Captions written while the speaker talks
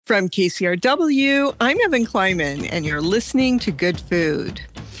From KCRW, I'm Evan Kleiman, and you're listening to Good Food.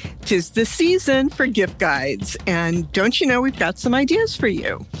 'Tis the season for gift guides, and don't you know we've got some ideas for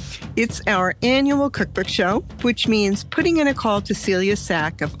you? It's our annual cookbook show, which means putting in a call to Celia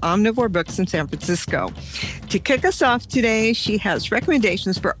Sack of Omnivore Books in San Francisco. To kick us off today, she has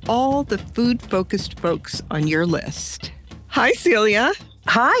recommendations for all the food-focused folks on your list. Hi, Celia.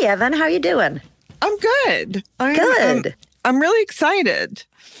 Hi, Evan. How you doing? I'm good. Good. I'm really excited.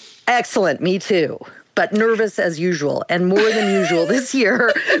 Excellent. Me too. But nervous as usual, and more than usual this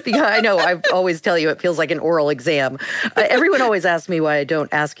year, because I know I always tell you it feels like an oral exam. Everyone always asks me why I don't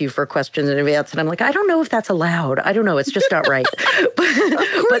ask you for questions in advance, and I'm like, I don't know if that's allowed. I don't know. It's just not right.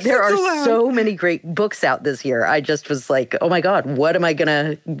 But there are so many great books out this year. I just was like, oh my God, what am I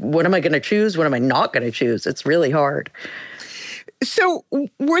gonna choose? What am I not gonna choose? It's really hard. So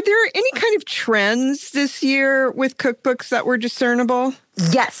were there any kind of trends this year with cookbooks that were discernible?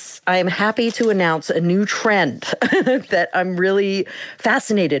 Yes, I am happy to announce a new trend that I'm really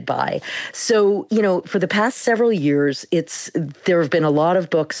fascinated by. So, for the past several years, there have been a lot of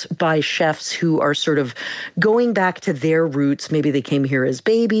books by chefs who are sort of going back to their roots. Maybe they came here as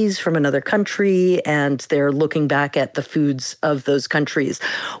babies from another country, and they're looking back at the foods of those countries.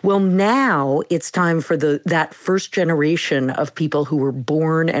 Well, now it's time for that first generation of people who were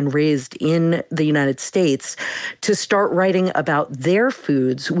born and raised in the United States to start writing about their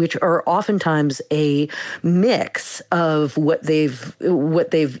foods, which are oftentimes a mix of what they've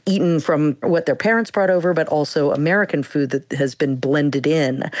eaten from what their parents brought over, but also American food that has been blended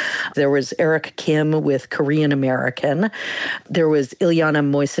in. There was Eric Kim with Korean American. There was Ileana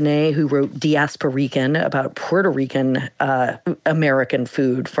Moissanet, who wrote Diasporican, about Puerto Rican American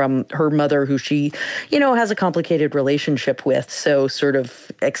food from her mother, who she, has a complicated relationship with, so sort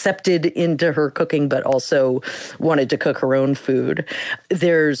of accepted into her cooking, but also wanted to cook her own food.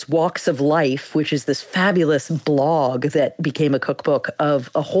 There's Walks of Life, which is this fabulous blog that became a cookbook of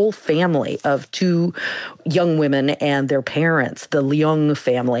a whole family of two young women and their parents, the Leung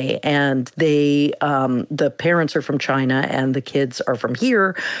family. And the parents are from China and the kids are from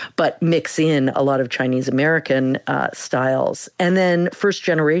here, but mix in a lot of Chinese American styles. And then First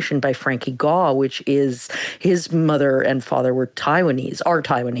Generation by Frankie Gaw, which is his mother and father are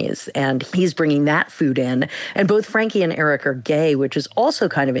Taiwanese, and he's bringing that food in. And both Frankie and Eric are gay, which is also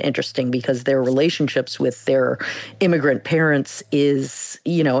kind of interesting because their relationships with their immigrant parents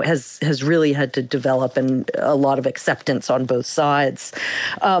has really had to develop and a lot of acceptance on both sides.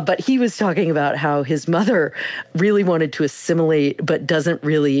 But he was talking about how his mother really wanted to assimilate, but didn't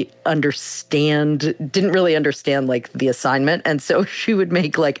really understand like the assignment. And so she would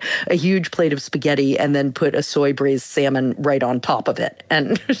make like a huge plate of spaghetti and then put a soy braised salmon right on top of it.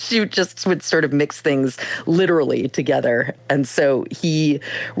 And she just would sort of mix things literally together. And so he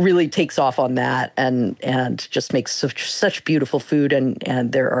really takes off on that and just makes such beautiful food.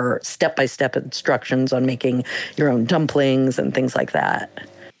 And there are step-by-step instructions on making your own dumplings and things like that.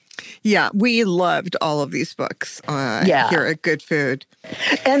 Yeah, we loved all of these books here at Good Food.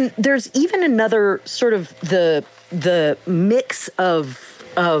 And there's even another sort of the mix of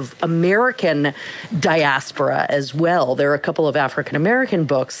American diaspora as well. There are a couple of African-American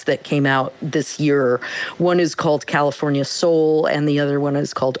books that came out this year. One is called California Soul, and the other one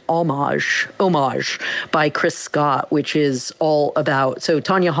is called Homage by Chris Scott, which is all about, so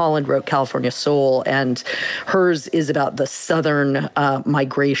Tanya Holland wrote California Soul, and hers is about the southern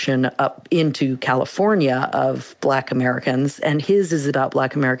migration up into California of Black Americans, and his is about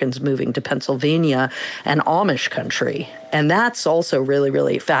Black Americans moving to Pennsylvania and Amish country. And that's also really,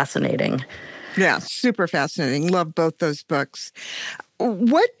 really fascinating. Yeah, super fascinating. Love both those books.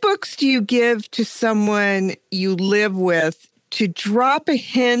 What books do you give to someone you live with to drop a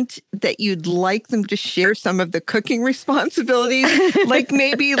hint that you'd like them to share some of the cooking responsibilities? Like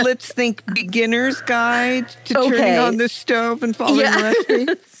maybe let's think beginner's guide to turning on the stove and following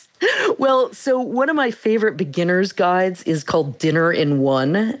recipes. Well, so one of my favorite beginner's guides is called Dinner in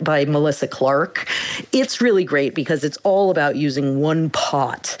One by Melissa Clark. It's really great because it's all about using one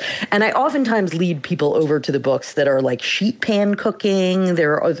pot. And I oftentimes lead people over to the books that are like sheet pan cooking.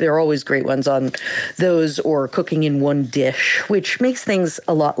 There are always great ones on those, or cooking in one dish, which makes things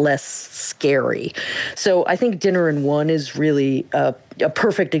a lot less scary. So I think Dinner in One is really a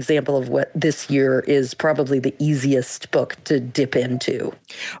perfect example of what this year is probably the easiest book to dip into.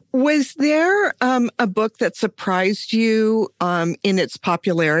 Was there a book that surprised you in its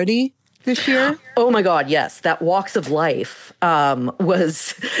popularity? this year? Oh my God, yes. That Walks of Life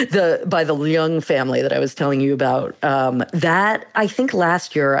was by the Young family that I was telling you about. That, I think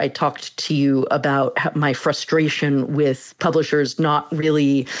last year I talked to you about my frustration with publishers not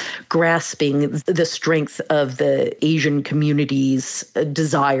really grasping the strength of the Asian community's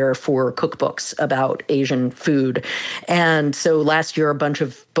desire for cookbooks about Asian food. And so last year a bunch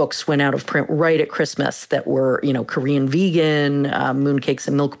of books went out of print right at Christmas that were, Korean vegan, mooncakes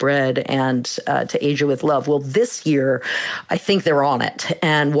and milk bread, and To Asia with Love. Well, this year, I think they're on it.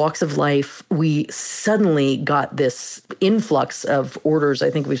 And Walks of Life, we suddenly got this influx of orders. I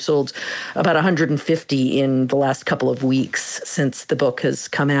think we've sold about 150 in the last couple of weeks since the book has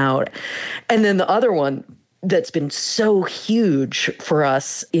come out. And then the other one that's been so huge for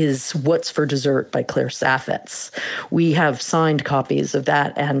us is What's for Dessert by Claire Saffitz. We have signed copies of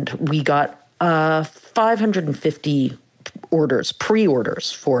that, and we got 550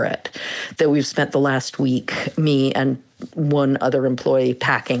 pre-orders for it that we've spent the last week, me and one other employee,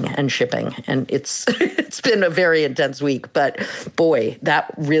 packing and shipping. And it's been a very intense week, but boy,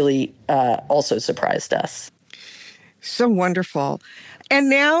 that really also surprised us. So wonderful. And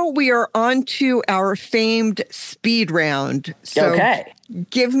now we are on to our famed speed round. So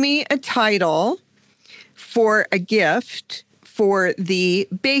give me a title for a gift for the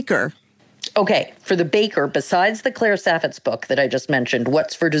baker. Okay, for the baker, besides the Claire Saffitz book that I just mentioned,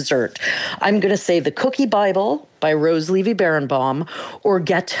 What's for Dessert, I'm going to say The Cookie Bible by Rose Levy-Berenbaum, or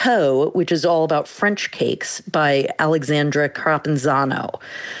Gâteau, which is all about French cakes, by Alexandra Crapanzano.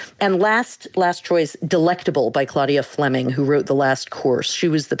 And last choice, Delectable by Claudia Fleming, who wrote The Last Course. She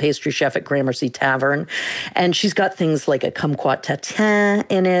was the pastry chef at Gramercy Tavern. And she's got things like a kumquat tatin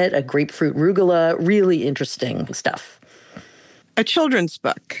in it, a grapefruit rugula, really interesting stuff. A children's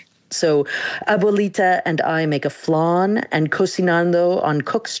book. So Abuelita and I Make a Flan and Cocinando on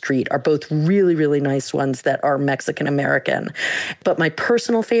Cook Street are both really, really nice ones that are Mexican-American. But my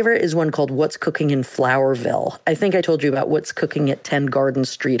personal favorite is one called What's Cooking in Flourville. I think I told you about What's Cooking at 10 Garden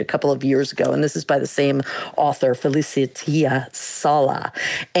Street a couple of years ago, and this is by the same author, Felicitia Sala.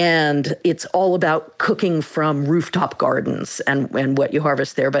 And it's all about cooking from rooftop gardens and what you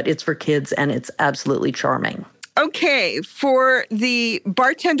harvest there, but it's for kids, and it's absolutely charming. Okay, for the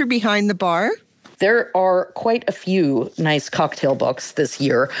bartender behind the bar. There are quite a few nice cocktail books this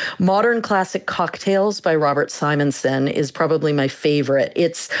year. Modern Classic Cocktails by Robert Simonson is probably my favorite.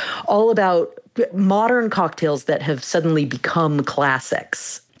 It's all about modern cocktails that have suddenly become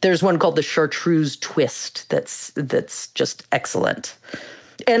classics. There's one called the Chartreuse Twist that's just excellent.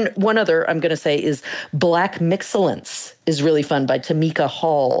 And one other I'm going to say is Black Mixcellence is really fun by Tamika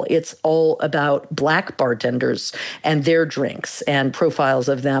Hall. It's all about Black bartenders and their drinks and profiles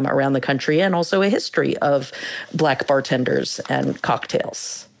of them around the country, and also a history of Black bartenders and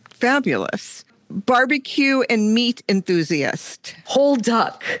cocktails. Fabulous. Barbecue and Meat Enthusiast. Whole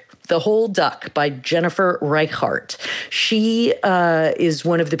Duck. The Whole Duck by Jennifer Reichart. She is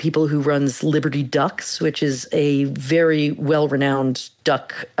one of the people who runs Liberty Ducks, which is a very well-renowned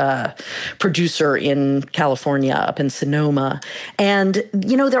duck producer in California, up in Sonoma. And,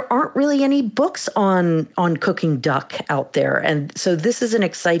 there aren't really any books on cooking duck out there. And so this is an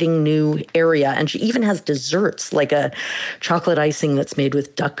exciting new area. And she even has desserts, like a chocolate icing that's made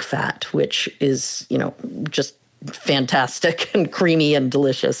with duck fat, which is, just fantastic and creamy and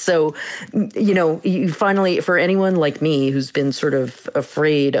delicious. So, you finally, for anyone like me who's been sort of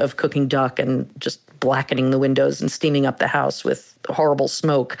afraid of cooking duck and just blackening the windows and steaming up the house with horrible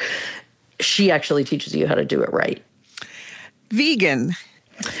smoke, she actually teaches you how to do it right. Vegan.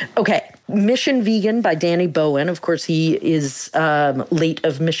 Okay. Mission Vegan by Danny Bowen. Of course, he is late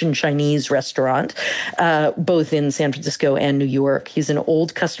of Mission Chinese restaurant, both in San Francisco and New York. He's an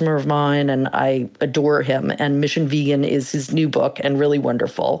old customer of mine, and I adore him. And Mission Vegan is his new book and really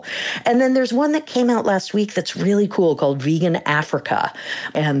wonderful. And then there's one that came out last week that's really cool called Vegan Africa.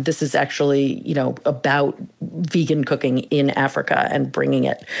 And this is actually, about vegan cooking in Africa and bringing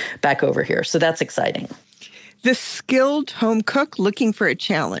it back over here. So that's exciting. The Skilled Home Cook Looking for a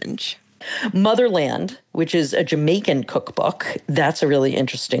Challenge. Motherland, which is a Jamaican cookbook. That's a really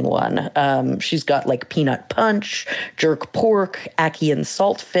interesting one. She's got like peanut punch, jerk pork, ackee and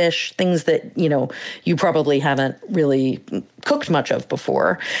saltfish, things that, you probably haven't really cooked much of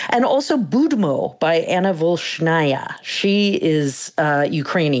before. And also Budmo by Anna Volshnaya. She is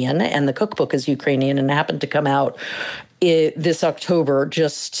Ukrainian, and the cookbook is Ukrainian, and happened to come out this October,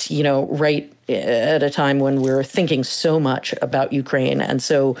 just, right at a time when we're thinking so much about Ukraine. And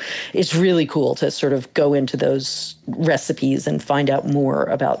so it's really cool to sort of go into those recipes and find out more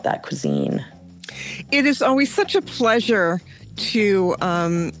about that cuisine. It is always such a pleasure to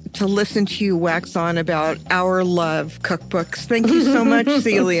listen to you wax on about our love cookbooks. Thank you so much,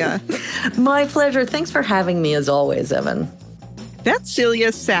 Celia. My pleasure. Thanks for having me as always, Evan. That's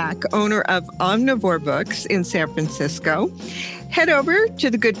Celia Sack, owner of Omnivore Books in San Francisco. Head over to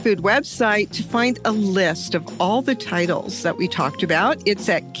the Good Food website to find a list of all the titles that we talked about. It's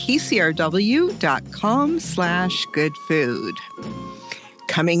at kcrw.com/goodfood.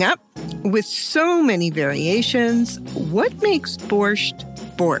 Coming up, with so many variations, what makes borscht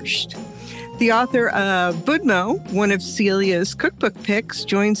borscht? The author of Budmo, one of Celia's cookbook picks,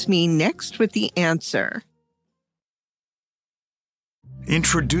 joins me next with the answer.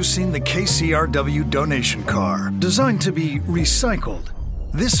 Introducing the KCRW donation car, designed to be recycled.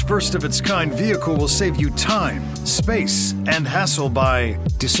 This first-of-its-kind vehicle will save you time, space, and hassle by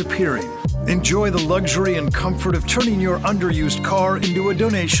disappearing. Enjoy the luxury and comfort of turning your underused car into a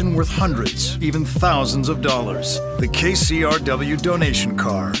donation worth hundreds, even thousands of dollars. The KCRW donation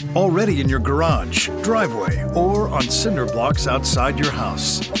car, already in your garage, driveway, or on cinder blocks outside your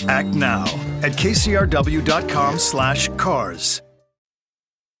house. Act now at kcrw.com/cars.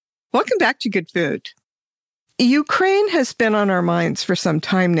 Welcome back to Good Food. Ukraine has been on our minds for some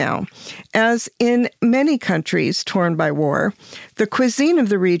time now. As in many countries torn by war, the cuisine of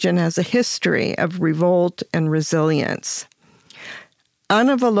the region has a history of revolt and resilience.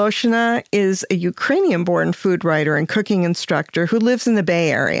 Anna Voloshina is a Ukrainian-born food writer and cooking instructor who lives in the Bay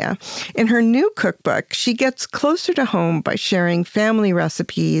Area. In her new cookbook, she gets closer to home by sharing family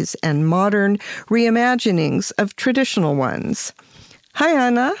recipes and modern reimaginings of traditional ones. Hi,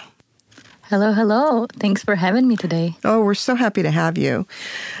 Anna. Hello, hello. Thanks for having me today. Oh, we're so happy to have you.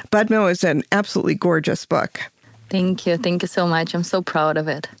 Budmo is an absolutely gorgeous book. Thank you. Thank you so much. I'm so proud of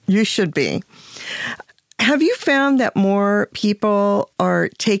it. You should be. Have you found that more people are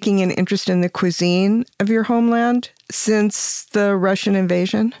taking an interest in the cuisine of your homeland since the Russian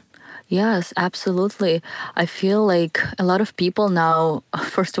invasion? Yes, absolutely. I feel like a lot of people now,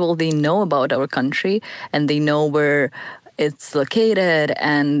 first of all, they know about our country and they know where it's located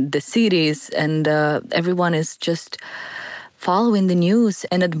and the cities, and everyone is just following the news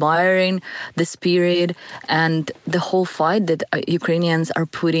and admiring the spirit and the whole fight that Ukrainians are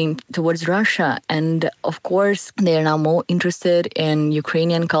putting towards Russia. And of course, they are now more interested in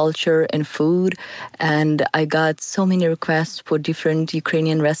Ukrainian culture and food. And I got so many requests for different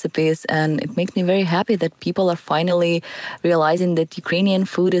Ukrainian recipes, and it makes me very happy that people are finally realizing that Ukrainian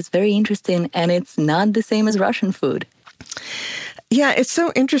food is very interesting and it's not the same as Russian food. Yeah, it's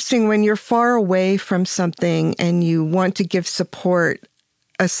so interesting when you're far away from something and you want to give support,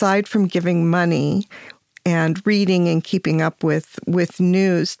 aside from giving money and reading and keeping up with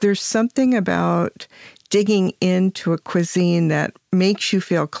news, there's something about digging into a cuisine that makes you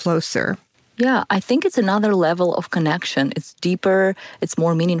feel closer. Yeah, I think it's another level of connection. It's deeper, it's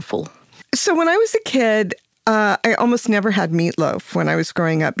more meaningful. So when I was a kid, I almost never had meatloaf when I was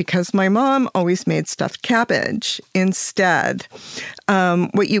growing up because my mom always made stuffed cabbage instead,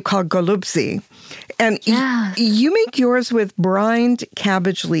 what you call golubzi. And yes. You make yours with brined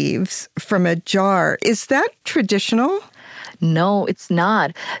cabbage leaves from a jar. Is that traditional? No, it's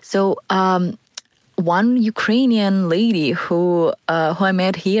not. So one Ukrainian lady who I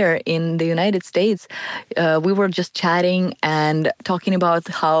met here in the United States, we were just chatting and talking about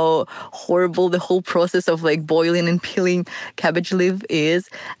how horrible the whole process of like boiling and peeling cabbage leaf is.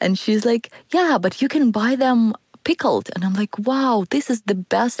 And she's like, yeah, but you can buy them pickled. And I'm like, wow, this is the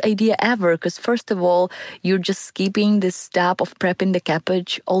best idea ever. Because first of all, you're just skipping this step of prepping the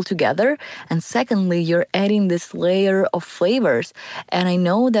cabbage altogether. And secondly, you're adding this layer of flavors. And I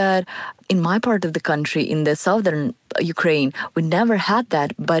know that in my part of the country, in the southern Ukraine, we never had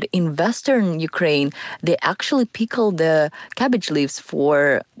that. But in western Ukraine, they actually pickle the cabbage leaves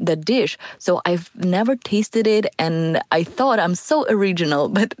for the dish. So I've never tasted it, and I thought I'm so original,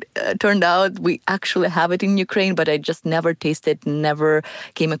 but turned out we actually have it in Ukraine, but I just never tasted, never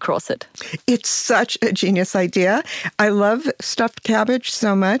came across it. It's such a genius idea. I love stuffed cabbage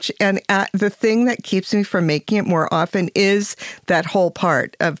so much, and the thing that keeps me from making it more often is that whole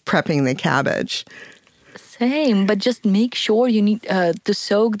part of prepping the cabbage. Same, but just make sure you need to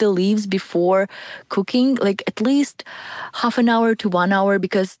soak the leaves before cooking, like at least half an hour to 1 hour,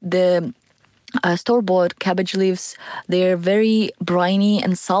 because the store-bought cabbage leaves, they're very briny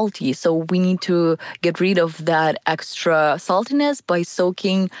and salty. So we need to get rid of that extra saltiness by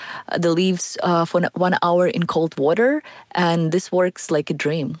soaking the leaves for 1 hour in cold water. And this works like a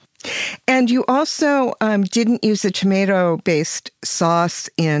dream. And you also didn't use a tomato-based sauce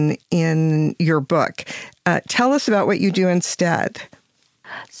in your book. Tell us about what you do instead.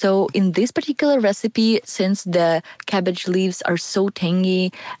 So in this particular recipe, since the cabbage leaves are so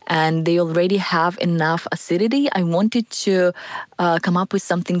tangy and they already have enough acidity, I wanted to come up with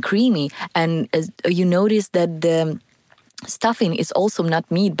something creamy. And as you notice that the stuffing is also not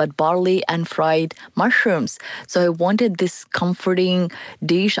meat, but barley and fried mushrooms. So I wanted this comforting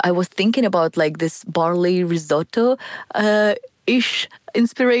dish. I was thinking about like this barley risotto ish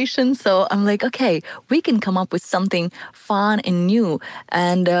inspiration. So I'm like, okay, we can come up with something fun and new.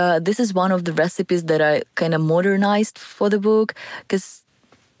 And this is one of the recipes that I kind of modernized for the book, because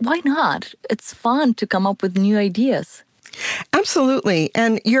why not? It's fun to come up with new ideas. Absolutely.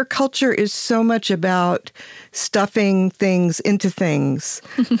 And your culture is so much about stuffing things into things.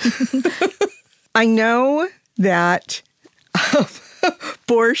 I know that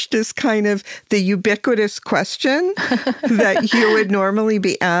borscht is kind of the ubiquitous question that you would normally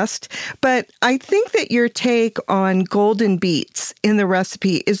be asked. But I think that your take on golden beets in the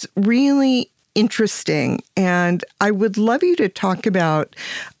recipe is really interesting. And I would love you to talk about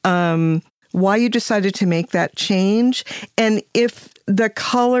why you decided to make that change, and if the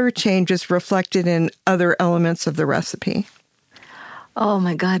color change is reflected in other elements of the recipe. Oh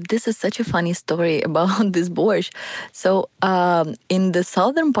my God, this is such a funny story about this borscht. So in the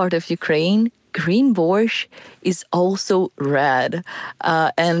southern part of Ukraine, green borscht is also red.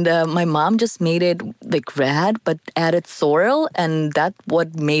 And my mom just made it like red, but added sorrel, and that's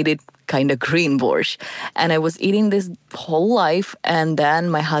what made it kind of green borscht. And I was eating this whole life, and then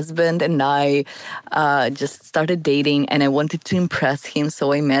my husband and I just started dating, and I wanted to impress him,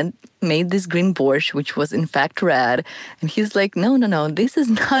 so I made this green borscht, which was in fact red. And he's like, no, this is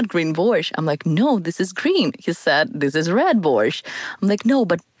not green borscht. I'm like, no, this is green. He said, this is red borscht. I'm like, no,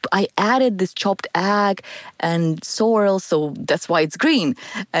 but I added this chopped egg and sorrel, so that's why it's green.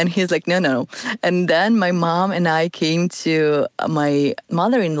 And he's like, no. And then my mom and I came to my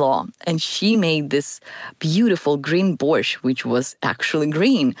mother-in-law, and she made this beautiful green borscht, which was actually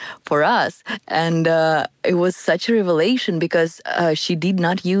green for us. And it was such a revelation because she did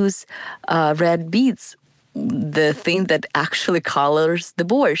not use red beets, the thing that actually colors the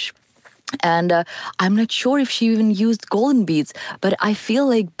borscht. And I'm not sure if she even used golden beets, but I feel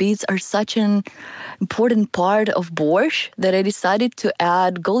like beets are such an important part of borscht that I decided to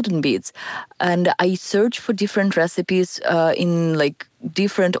add golden beets. And I searched for different recipes in like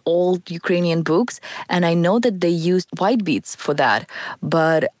different old Ukrainian books, and I know that they used white beets for that,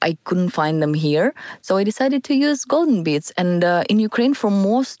 but I couldn't find them here. So I decided to use golden beets. And in Ukraine, for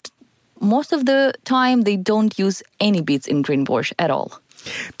most of the time, they don't use any beets in green borscht at all.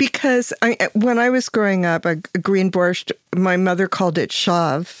 Because when I was growing up, a green borscht, my mother called it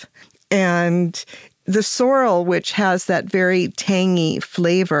shav. And the sorrel, which has that very tangy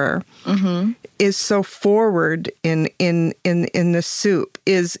flavor, is so forward in the soup.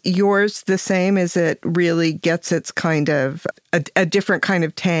 Is yours the same? Is it really gets its kind of a different kind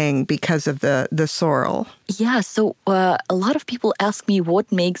of tang because of the sorrel? Yeah, so a lot of people ask me what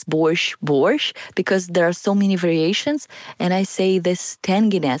makes borscht, because there are so many variations. And I say this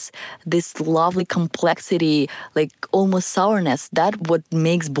tanginess, this lovely complexity, like almost sourness, that's what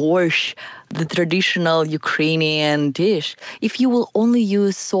makes borscht the traditional Ukrainian dish. If you will only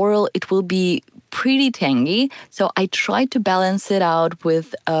use sorrel, it will be pretty tangy. So I tried to balance it out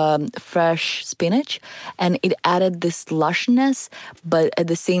with fresh spinach, and it added this lushness, but at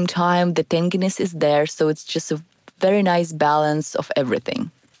the same time, the tanginess is there. So it's just a very nice balance of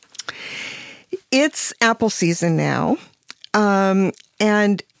everything. It's apple season now.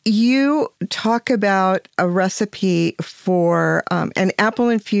 And you talk about a recipe for an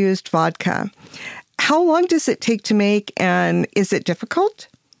apple-infused vodka. How long does it take to make, and is it difficult?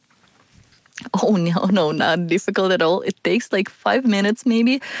 Oh, no, not difficult at all. It takes like 5 minutes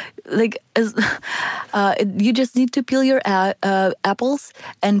maybe. You just need to peel your apples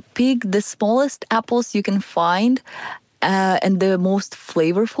and pick the smallest apples you can find. And the most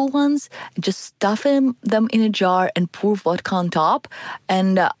flavorful ones, just stuff them in a jar and pour vodka on top.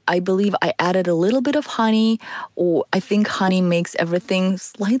 And I believe I added a little bit of honey, or I think honey makes everything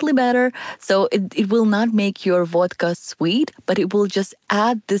slightly better. So it will not make your vodka sweet, but it will just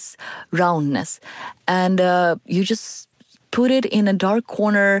add this roundness. And you just put it in a dark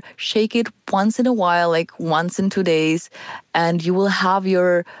corner, shake it once in a while, like once in 2 days, and you will have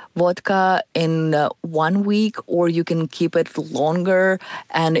your vodka in 1 week, or you can keep it longer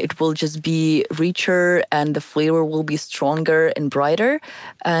and it will just be richer and the flavor will be stronger and brighter.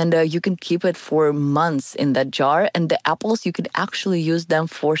 And you can keep it for months in that jar. And the apples, you could actually use them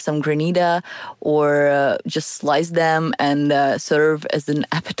for some granita, or just slice them and serve as an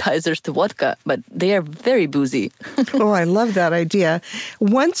appetizers to vodka. But they are very boozy. Oh, I love love that idea.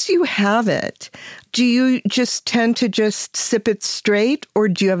 Once you have it, do you just tend to just sip it straight, or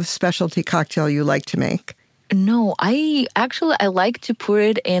do you have a specialty cocktail you like to make? No, I like to put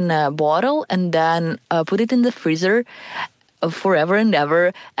it in a bottle and then put it in the freezer forever and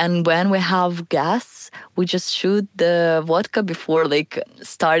ever. And when we have guests, we just shoot the vodka before like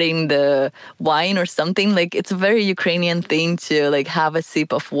starting the wine or something. Like it's a very Ukrainian thing to like have a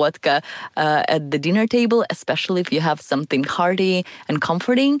sip of vodka at the dinner table, especially if you have something hearty and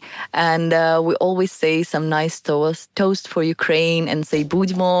comforting. And we always say some nice toast for Ukraine and say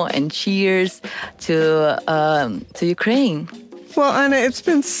budmo and cheers to Ukraine. Well, Anna, it's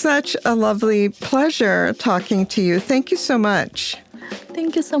been such a lovely pleasure talking to you. Thank you so much.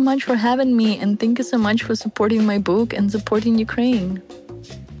 Thank you so much for having me, and thank you so much for supporting my book and supporting Ukraine.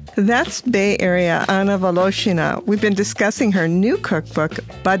 That's Bay Area Anna Voloshina. We've been discussing her new cookbook,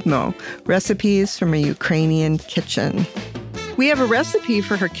 Budmo, Recipes from a Ukrainian Kitchen. We have a recipe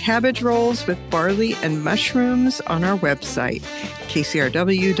for her cabbage rolls with barley and mushrooms on our website,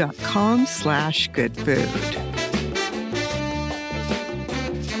 kcrw.com/goodfood.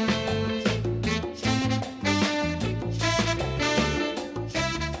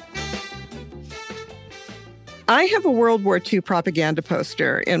 I have a World War II propaganda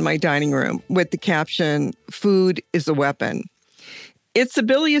poster in my dining room with the caption, "Food is a weapon." It's a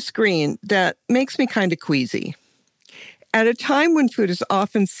bilious green that makes me kind of queasy. At a time when food is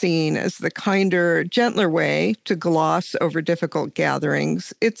often seen as the kinder, gentler way to gloss over difficult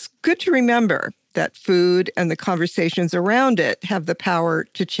gatherings, it's good to remember that food and the conversations around it have the power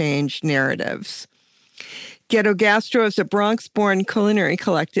to change narratives. Ghetto Gastro is a Bronx-born culinary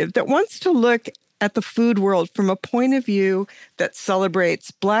collective that wants to look at the food world from a point of view that celebrates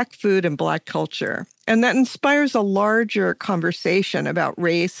Black food and Black culture, and that inspires a larger conversation about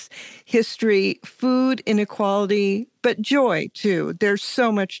race, history, food inequality, but joy, too. There's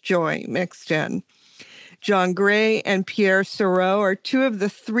so much joy mixed in. John Gray and Pierre Seurat are two of the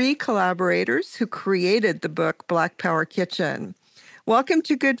three collaborators who created the book Black Power Kitchen. Welcome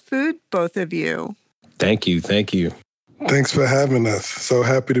to Good Food, both of you. Thank you. Thank you. Thanks for having us. So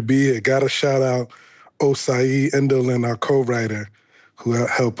happy to be here. Got to shout out Osai Endolin, our co-writer, who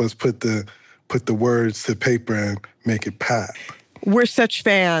helped us put the words to paper and make it pop. We're such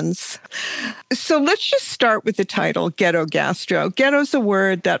fans. So let's just start with the title, Ghetto Gastro. Ghetto's a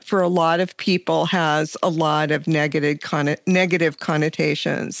word that for a lot of people has a lot of negative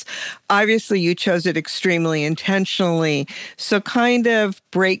connotations. Obviously, you chose it extremely intentionally. So kind of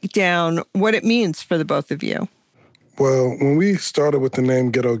break down what it means for the both of you. Well, when we started with the name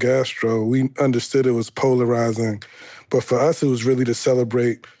Ghetto Gastro, we understood it was polarizing. But for us, it was really to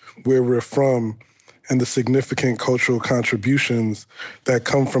celebrate where we're from and the significant cultural contributions that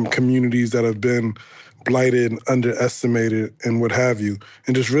come from communities that have been blighted, underestimated, and what have you.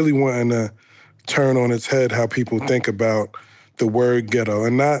 And just really wanting to turn on its head how people think about the word ghetto,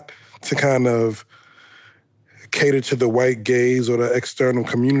 and not to kind of cater to the white gaze or the external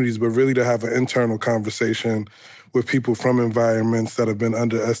communities, but really to have an internal conversation with people from environments that have been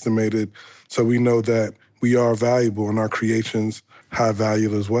underestimated, so we know that we are valuable and our creations high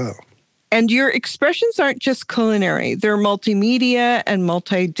value as well. And your expressions aren't just culinary, they're multimedia and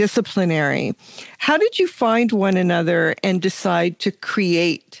multidisciplinary. How did you find one another and decide to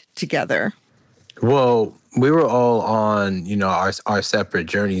create together? Well, we were all on, our separate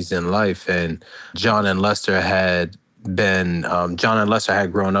journeys in life, and John and Lester had grown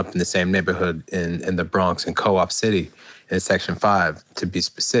up in the same neighborhood in the Bronx in Co-op City in Section 5, to be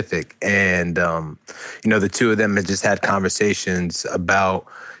specific. And, the two of them had just had conversations about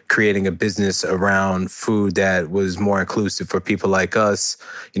creating a business around food that was more inclusive for people like us.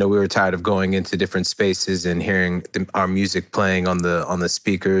 We were tired of going into different spaces and hearing our music playing on the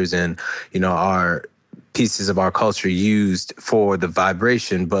speakers and, our pieces of our culture used for the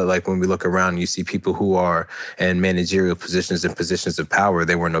vibration. But like when we look around, you see people who are in managerial positions and positions of power.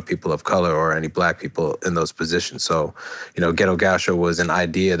 There were no people of color or any Black people in those positions. So, Ghetto Gastro was an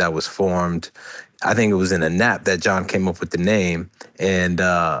idea that was formed. I think it was in a nap that John came up with the name. And,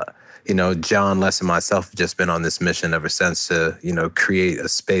 John, Les, and myself have just been on this mission ever since to, create a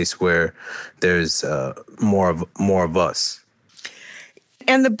space where there's more of us.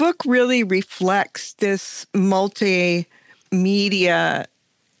 And the book really reflects this multimedia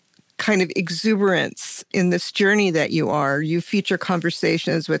kind of exuberance in this journey that you are. You feature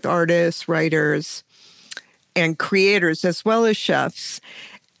conversations with artists, writers, and creators, as well as chefs.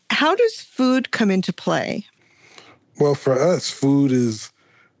 How does food come into play? Well, for us, food is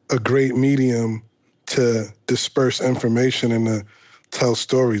a great medium to disperse information and to tell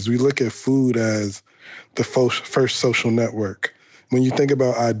stories. We look at food as the first social network. When you think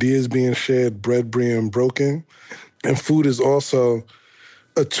about ideas being shared, bread being broken, and food is also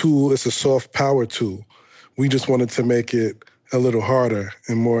a tool, it's a soft power tool. We just wanted to make it a little harder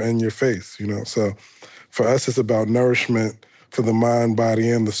and more in your face, you know? So for us, it's about nourishment for the mind, body,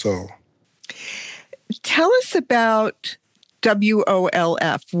 and the soul. Tell us about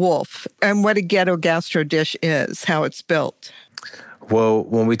WOLF, Wolf, and what a ghetto gastro dish is, how it's built. Well,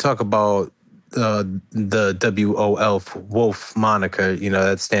 when we talk about the WOLF, Wolf moniker, you know,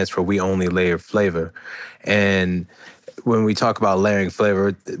 that stands for We Only Layer Flavor. And when we talk about layering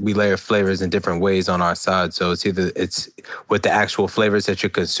flavor, we layer flavors in different ways on our side. So it's with the actual flavors that you're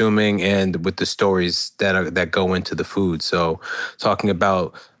consuming and with the stories that go into the food. So talking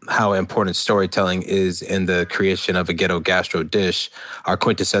about how important storytelling is in the creation of a ghetto gastro dish, our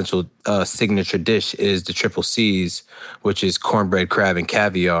quintessential signature dish is the Triple C's, which is cornbread, crab, and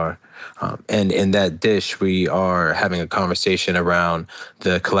caviar. And in that dish, we are having a conversation around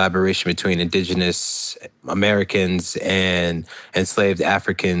the collaboration between indigenous Americans and enslaved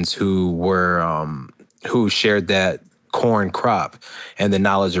Africans who shared that corn crop and the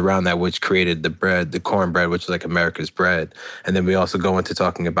knowledge around that, which created the bread, the cornbread, which is like America's bread. And then we also go into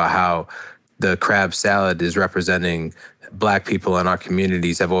talking about how the crab salad is representing Black people in our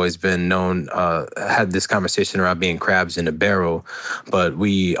communities have always been known, had this conversation around being crabs in a barrel. But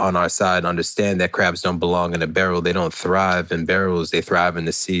we, on our side, understand that crabs don't belong in a barrel. They don't thrive in barrels. They thrive in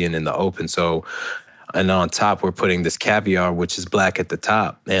the sea and in the open. So, and on top, we're putting this caviar, which is Black at the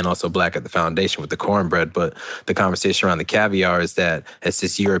top and also Black at the foundation with the cornbread. But the conversation around the caviar is that it's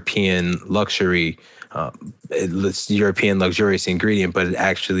this European luxury, it's European luxurious ingredient, but it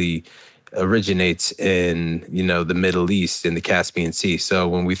actually originates in, you know, the Middle East in the Caspian Sea. So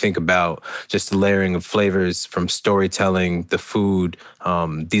when we think about just the layering of flavors from storytelling, the food,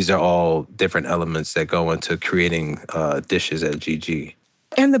 these are all different elements that go into creating dishes at GG.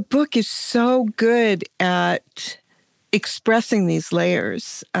 And the book is so good at expressing these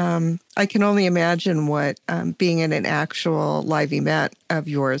layers. I can only imagine what being in an actual live event of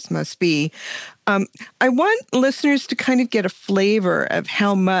yours must be. I want listeners to kind of get a flavor of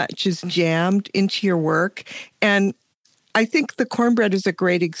how much is jammed into your work. And I think the cornbread is a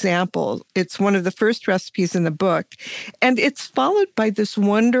great example. It's one of the first recipes in the book. And it's followed by this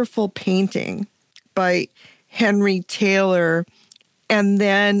wonderful painting by Henry Taylor, and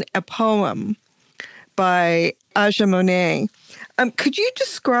then a poem by Aja Monet. Could you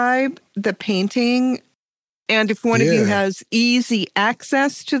describe the painting? And if one of you has easy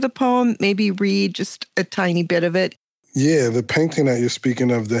access to the poem, maybe read just a tiny bit of it. Yeah, the painting that you're speaking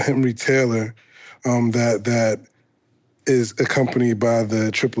of, the Henry Taylor, that is accompanied by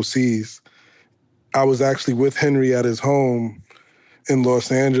the Triple C's. I was actually with Henry at his home in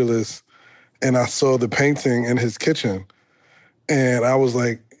Los Angeles, and I saw the painting in his kitchen. And I was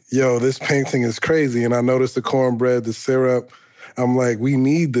like, yo, this painting is crazy. And I noticed the cornbread, the syrup. I'm like, we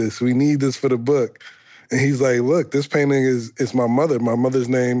need this. We need this for the book. And he's like, look, this painting is my mother. My mother's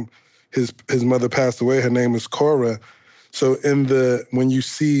name, his mother passed away. Her name is Cora. So when you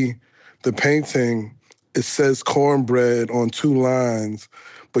see the painting, it says cornbread on 2 lines,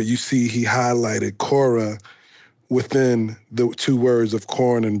 but you see he highlighted Cora within the 2 words of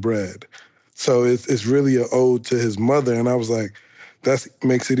corn and bread. So it's really an ode to his mother. And I was like, that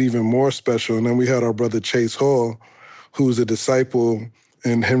makes it even more special. And then we had our brother Chase Hall, who's a disciple,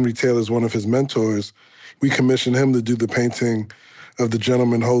 and Henry Taylor's one of his mentors. We commissioned him to do the painting of the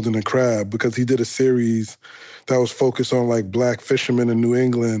gentleman holding a crab because he did a series that was focused on like Black fishermen in New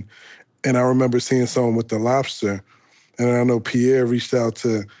England. And I remember seeing someone with the lobster. And I know Pierre reached out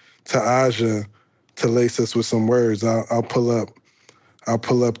to Aja to lace us with some words. I'll pull up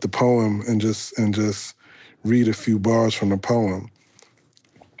the poem and just read a few bars from the poem.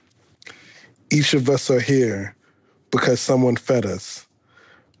 Each of us are here because someone fed us,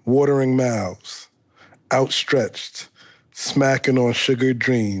 watering mouths, outstretched, smacking on sugared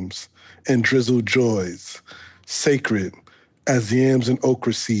dreams and drizzled joys, sacred as yams and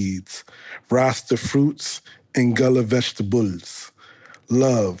okra seeds, rasta fruits and gullah vegetables,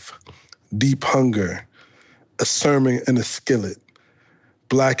 love, deep hunger, a sermon in a skillet,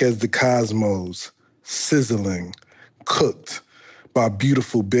 Black as the cosmos, sizzling, cooked by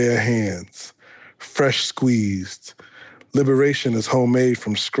beautiful bare hands, fresh squeezed. Liberation is homemade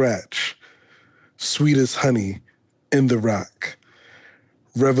from scratch, sweet as honey in the rock.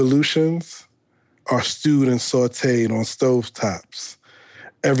 Revolutions are stewed and sauteed on stovetops.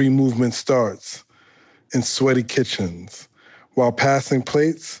 Every movement starts in sweaty kitchens, while passing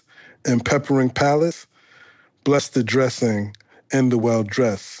plates and peppering palates, bless the dressing and the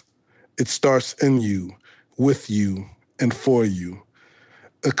well-dressed. It starts in you, with you, and for you.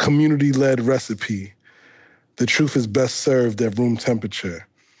 A community-led recipe. The truth is best served at room temperature.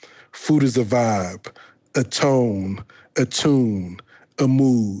 Food is a vibe, a tone, a tune, a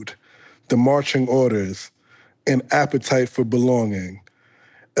mood, the marching orders, an appetite for belonging,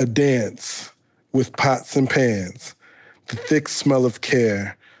 a dance with pots and pans, the thick smell of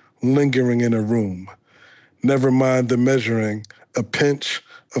care lingering in a room. Never mind the measuring, a pinch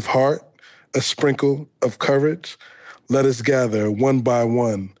of heart, a sprinkle of courage. Let us gather one by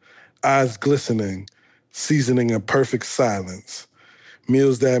one, eyes glistening, seasoning a perfect silence.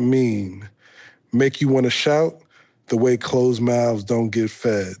 Meals that make you want to shout the way closed mouths don't get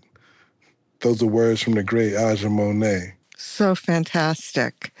fed. Those are words from the great Aja Monet. So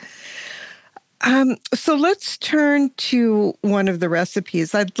fantastic. So let's turn to one of the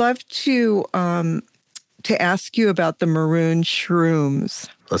recipes. I'd love to ask you about the maroon shrooms.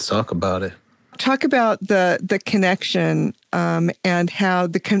 Let's talk about it. Talk about the connection and how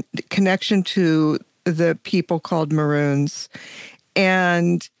the connection to the people called maroons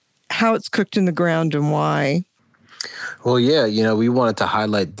and how it's cooked in the ground and why. Well, yeah, we wanted to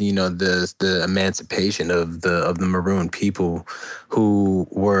highlight, the emancipation of the Maroon people who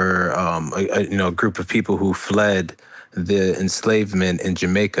were, a group of people who fled the enslavement in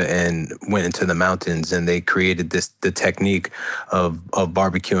Jamaica and went into the mountains, and they created the technique of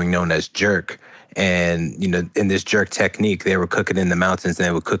barbecuing known as jerk. And, in this jerk technique, they were cooking in the mountains and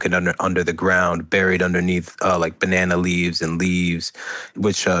they would cook it under the ground, buried underneath like banana leaves and leaves,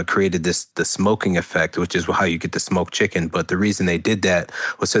 which created the smoking effect, which is how you get the smoked chicken. But the reason they did that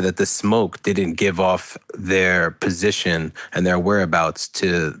was so that the smoke didn't give off their position and their whereabouts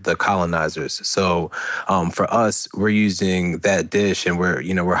to the colonizers. So for us, we're using that dish and we're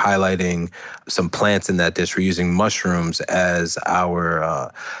highlighting some plants in that dish. We're using mushrooms as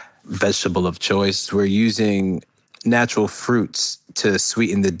our vegetable of choice. We're using natural fruits to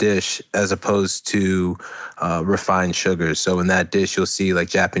sweeten the dish as opposed to refined sugars. So in that dish, you'll see like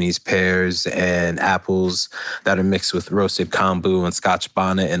Japanese pears and apples that are mixed with roasted kombu and scotch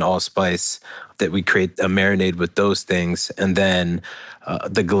bonnet and allspice, that we create a marinade with those things. And then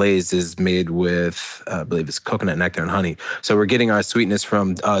the glaze is made with, I believe it's coconut nectar and honey. So we're getting our sweetness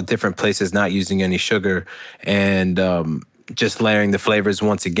from different places, not using any sugar, and just layering the flavors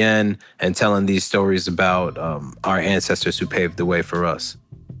once again and telling these stories about our ancestors who paved the way for us.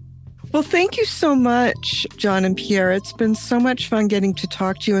 Well, thank you so much, John and Pierre. It's been so much fun getting to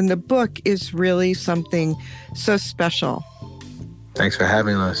talk to you, and the book is really something so special. Thanks for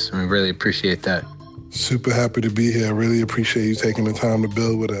having us. We really appreciate that. Super happy to be here. I really appreciate you taking the time to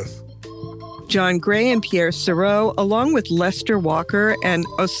build with us. John Gray and Pierre Sirot, along with Lester Walker and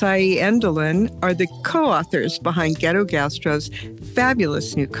Osai Endelin, are the co-authors behind Ghetto Gastro's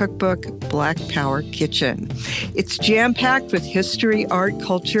fabulous new cookbook, Black Power Kitchen. It's jam-packed with history, art,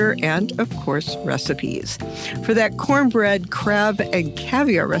 culture, and, of course, recipes. For that cornbread, crab, and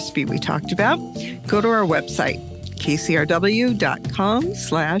caviar recipe we talked about, go to our website,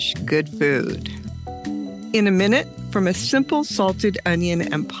 kcrw.com/goodfood. In a minute, from a simple salted onion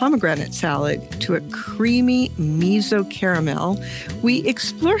and pomegranate salad to a creamy miso caramel, we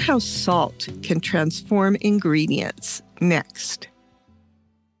explore how salt can transform ingredients. Next.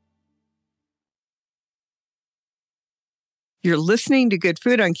 You're listening to Good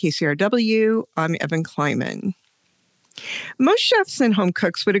Food on KCRW. I'm Evan Kleiman. Most chefs and home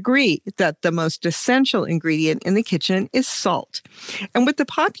cooks would agree that the most essential ingredient in the kitchen is salt. And with the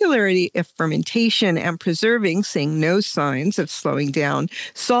popularity of fermentation and preserving seeing no signs of slowing down,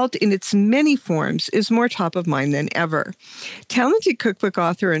 salt in its many forms is more top of mind than ever. Talented cookbook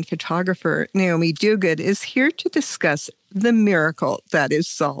author and photographer Naomi Duguid is here to discuss the miracle that is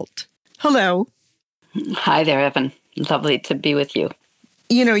salt. Hello. Hi there, Evan. Lovely to be with you.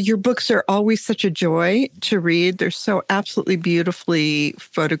 You know, your books are always such a joy to read. They're so absolutely beautifully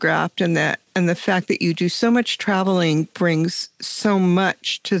photographed, and the fact that you do so much traveling brings so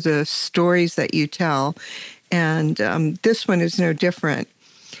much to the stories that you tell. And this one is no different.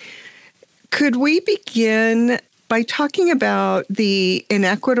 Could we begin by talking about the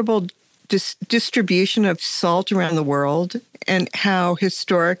inequitable distribution of salt around the world and how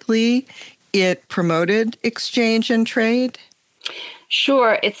historically it promoted exchange and trade?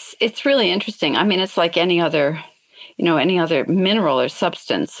 Sure. It's really interesting. I mean, it's like any other mineral or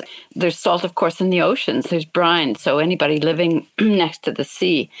substance. There's salt, of course, in the oceans. There's brine. So anybody living next to the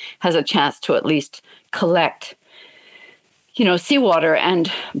sea has a chance to at least collect, seawater and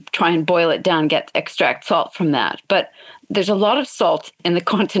try and boil it down, extract salt from that. But there's a lot of salt in the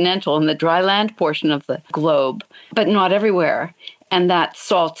continental and the dry land portion of the globe, but not everywhere. And that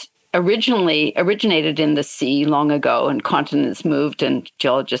salt originated in the sea long ago, and continents moved, and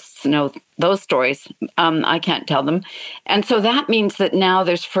geologists know those stories. I can't tell them. And so that means that now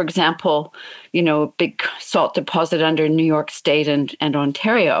there's, for example, a big salt deposit under New York State and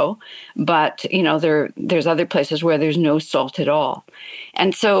Ontario, but, there's other places where there's no salt at all.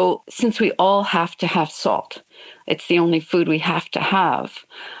 And so since we all have to have salt, it's the only food we have to have,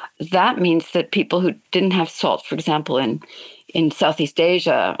 that means that people who didn't have salt, for example, in Southeast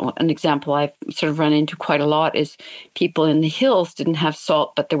Asia, an example I've sort of run into quite a lot is people in the hills didn't have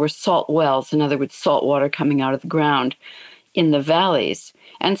salt, but there were salt wells, in other words, salt water coming out of the ground in the valleys.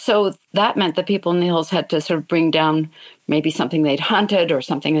 And so that meant that people in the hills had to sort of bring down maybe something they'd hunted or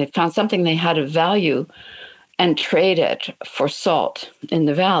something they'd found, something they had of value, and trade it for salt in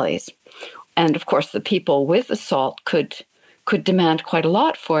the valleys. And of course, the people with the salt could demand quite a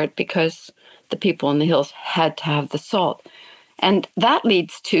lot for it because the people in the hills had to have the salt. And that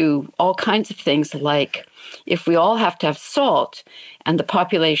leads to all kinds of things, like if we all have to have salt and the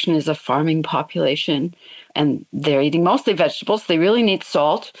population is a farming population and they're eating mostly vegetables, they really need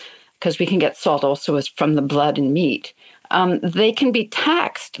salt because we can get salt also from the blood and meat. They can be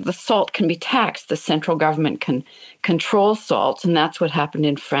taxed. The salt can be taxed. The central government can control salt, and that's what happened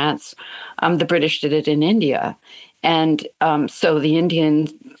in France. The British did it in India. And so the Indian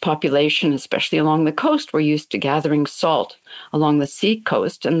population, especially along the coast, were used to gathering salt along the sea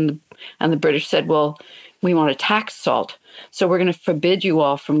coast. And the British said, well, we want to tax salt. So we're going to forbid you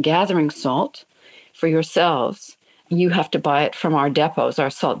all from gathering salt for yourselves. You have to buy it from our depots, our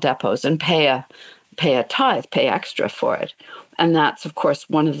salt depots, and pay a tithe, pay extra for it. And that's, of course,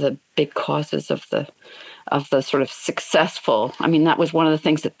 one of the big causes of the sort of successful, that was one of the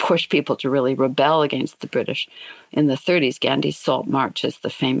things that pushed people to really rebel against the British in the 30s. Gandhi's Salt March is the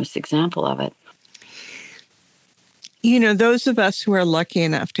famous example of it. Those of us who are lucky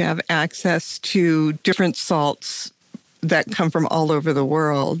enough to have access to different salts that come from all over the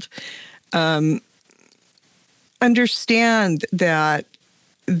world understand that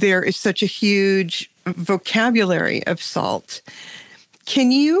there is such a huge vocabulary of salt.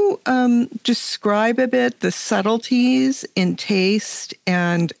 Can you describe a bit the subtleties in taste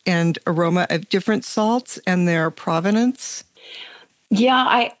and aroma of different salts and their provenance?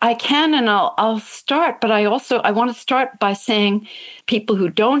 Yeah, I can, and I'll start, but I want to start by saying people who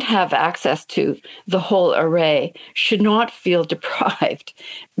don't have access to the whole array should not feel deprived,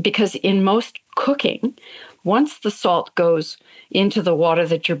 because in most cooking, once the salt goes into the water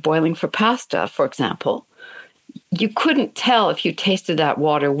that you're boiling for pasta, for example, you couldn't tell if you tasted that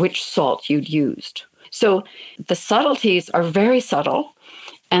water which salt you'd used. So the subtleties are very subtle,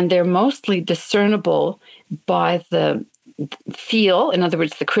 and they're mostly discernible by the feel. In other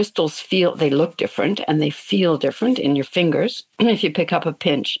words, the crystals they look different and they feel different in your fingers if you pick up a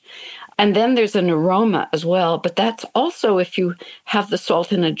pinch. And then there's an aroma as well, but that's also if you have the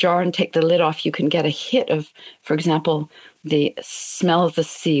salt in a jar and take the lid off, you can get a hit of, for example, the smell of the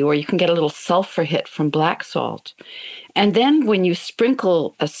sea, or you can get a little sulfur hit from black salt. And then when you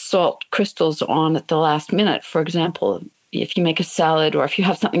sprinkle a salt crystals on at the last minute, for example, if you make a salad or if you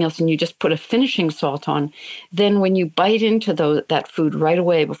have something else and you just put a finishing salt on, then when you bite into that food right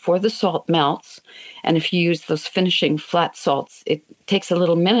away before the salt melts, and if you use those finishing flat salts, it takes a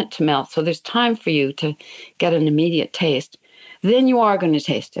little minute to melt. So there's time for you to get an immediate taste. Then you are going to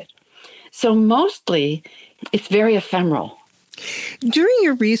taste it. So mostly it's very ephemeral. During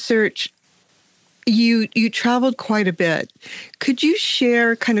your research, you traveled quite a bit. Could you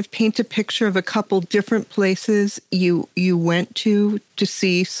share, kind of paint a picture of a couple different places you went to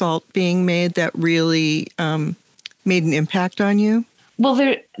see salt being made that really made an impact on you?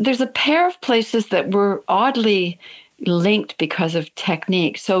 Well, there's a pair of places that were oddly linked because of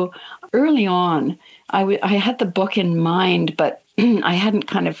technique. So early on, I had the book in mind, but I hadn't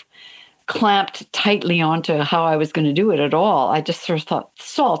kind of clamped tightly onto how I was going to do it at all. I just sort of thought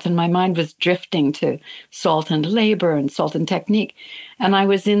salt, and my mind was drifting to salt and labor and salt and technique. And I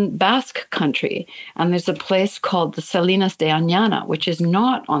was in Basque country, and there's a place called the Salinas de Añana, which is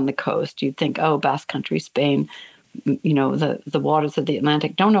not on the coast. You'd think, oh, Basque country, Spain, the waters of the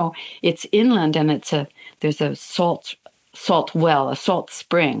Atlantic. No, it's inland, and there's a salt well, a salt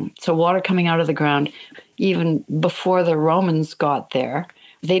spring. So water coming out of the ground. Even before the Romans got there,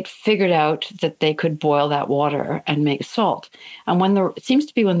 they'd figured out that they could boil that water and make salt. And it seems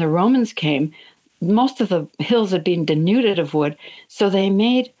to be when the Romans came, most of the hills had been denuded of wood, so they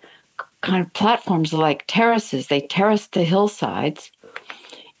made kind of platforms like terraces. They terraced the hillsides,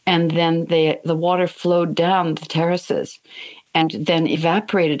 and then the water flowed down the terraces and then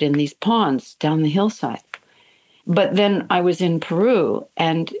evaporated in these ponds down the hillside. But then I was in Peru,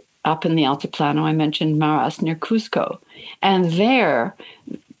 and up in the Altiplano. I mentioned Maras near Cusco. And there,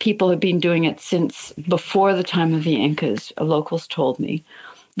 people have been doing it since before the time of the Incas, locals told me.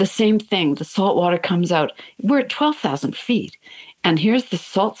 The same thing, the salt water comes out. We're at 12,000 feet. And here's the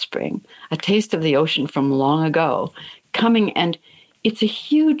salt spring, a taste of the ocean from long ago, coming. And it's a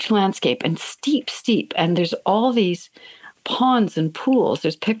huge landscape and steep. And there's all these ponds and pools.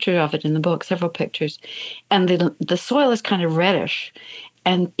 There's pictures of it in the book, several pictures. And the soil is kind of reddish.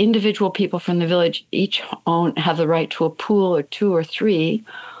 And individual people from the village each have the right to a pool or 2 or 3.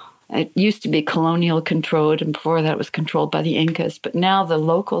 It used to be colonial controlled, and before that it was controlled by the Incas. But now the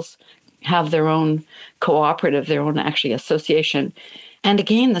locals have their own cooperative, their own actually association. And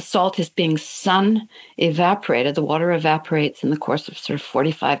again, the salt is being sun evaporated. The water evaporates in the course of sort of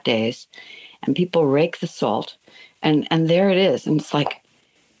 45 days. And people rake the salt. And there it is. And it's like,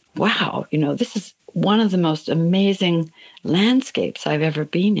 wow, this is one of the most amazing landscapes I've ever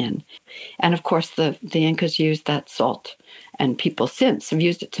been in. And of course, the Incas used that salt. And people since have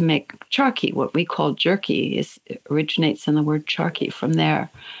used it to make charqui. What we call jerky originates in the word charqui from there.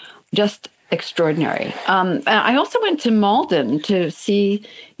 Just extraordinary. I also went to Malden to see,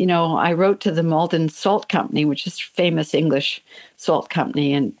 I wrote to the Malden Salt Company, which is a famous English salt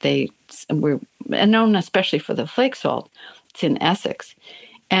company, and they were known especially for the flake salt. It's in Essex.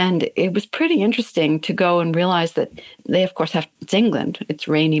 And it was pretty interesting to go and realize that they, of course, it's England. It's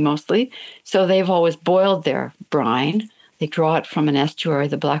rainy mostly. So they've always boiled their brine. They draw it from an estuary,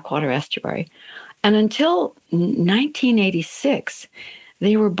 the Blackwater estuary. And until 1986,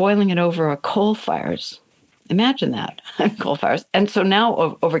 they were boiling it over coal fires. Imagine that, coal fires. And so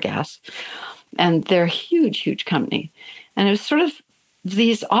now over gas. And they're a huge company. And it was sort of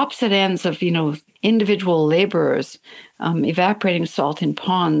these opposite ends of, individual laborers evaporating salt in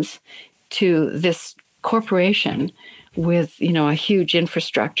ponds to this corporation with, a huge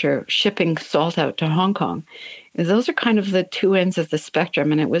infrastructure shipping salt out to Hong Kong. Those are kind of the two ends of the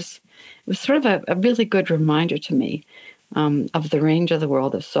spectrum. And it was sort of a really good reminder to me of the range of the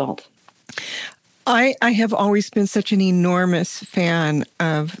world of salt. I have always been such an enormous fan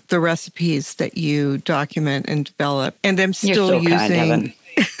of the recipes that you document and develop. And I'm still using... Kind, Evan.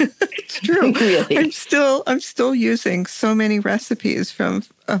 It's true. Really? I'm still using so many recipes from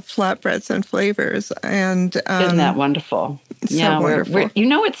flatbreads and flavors, and isn't that wonderful? Wonderful.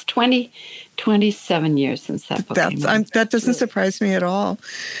 It's 27 years since that book came out. That doesn't surprise me at all.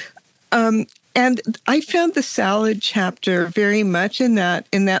 And I found the salad chapter very much in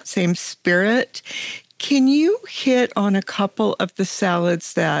that same spirit. Can you hit on a couple of the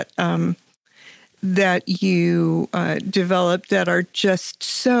salads that you developed that are just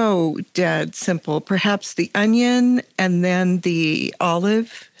so dead simple? Perhaps the onion and then the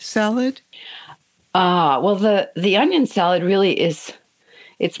olive salad? Well, the onion salad really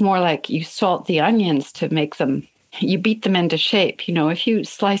it's more like you salt the onions to make them, you beat them into shape. If you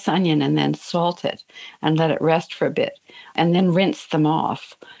slice onion and then salt it and let it rest for a bit and then rinse them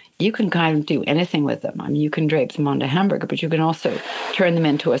off, you can kind of do anything with them. I mean, you can drape them onto hamburger, but you can also turn them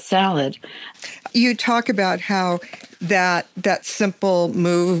into a salad. You talk about how that simple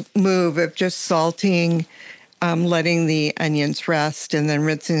move of just salting, letting the onions rest and then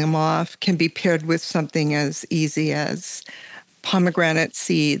rinsing them off can be paired with something as easy as pomegranate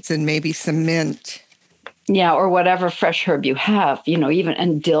seeds and maybe some mint. Yeah, or whatever fresh herb you have,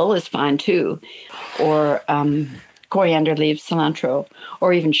 and dill is fine too, or coriander leaves, cilantro,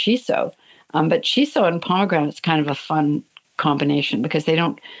 or even shiso. But shiso and pomegranate is kind of a fun combination because they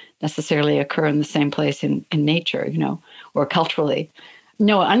don't necessarily occur in the same place in nature, or culturally.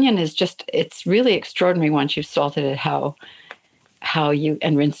 No, onion is it's really extraordinary once you've salted it, how you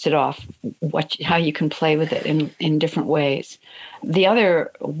and rinsed it off, how you can play with it in different ways. The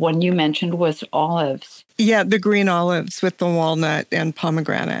other one you mentioned was olives. Yeah, the green olives with the walnut and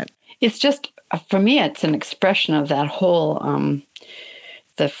pomegranate. It's just, for me, it's an expression of that whole,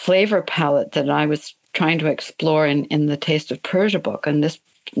 the flavor palette that I was trying to explore in the Taste of Persia book. And this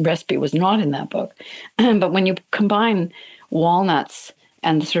recipe was not in that book. But when you combine walnuts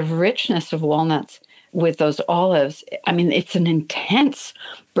and the sort of richness of walnuts with those olives, I mean, it's an intense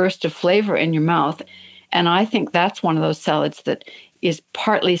burst of flavor in your mouth. And I think that's one of those salads that is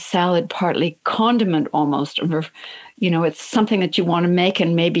partly salad, partly condiment almost. It's something that you want to make,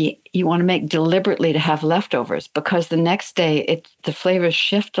 and maybe you want to make deliberately to have leftovers, because the next day the flavors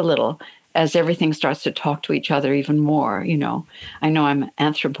shift a little as everything starts to talk to each other even more. I know I'm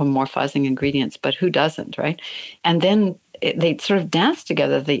anthropomorphizing ingredients, but who doesn't, right? And then they sort of dance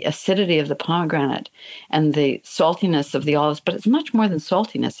together, the acidity of the pomegranate and the saltiness of the olives. But it's much more than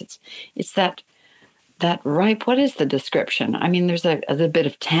saltiness. It's that ripe. What is the description? I mean, there's a bit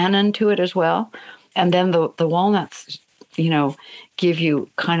of tannin to it as well. And then the walnuts, give you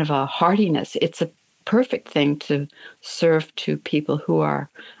kind of a heartiness. It's a perfect thing to serve to people who are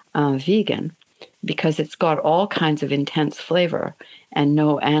vegan because it's got all kinds of intense flavor and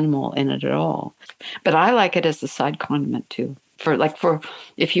no animal in it at all. But I like it as a side condiment too. For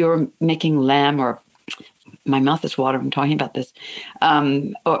if you're making lamb, or my mouth is watering talking about this,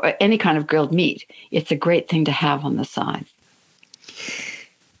 or any kind of grilled meat, it's a great thing to have on the side.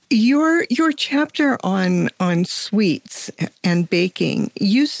 Your chapter on sweets and baking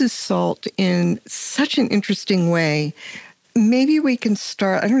uses salt in such an interesting way. Maybe we can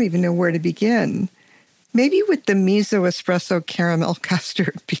start, I don't even know where to begin. Maybe with the miso espresso caramel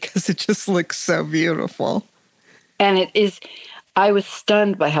custard, because it just looks so beautiful. And it is, I was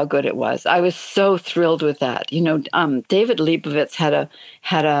stunned by how good it was. I was so thrilled with that. David Leibovitz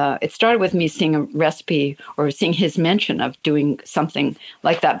it started with me seeing a recipe or seeing his mention of doing something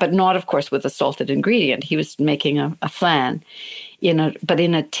like that, but not, of course, with a salted ingredient. He was making a flan in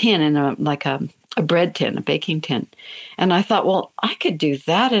a tin, a bread tin, a baking tin. And I thought, well, I could do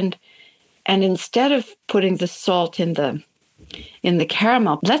that. And instead of putting the salt in the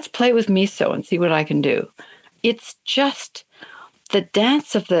caramel, let's play with miso and see what I can do. It's just the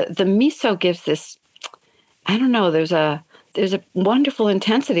dance of the miso gives this, I don't know, there's a wonderful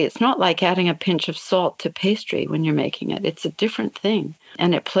intensity. It's not like adding a pinch of salt to pastry when you're making it. It's a different thing.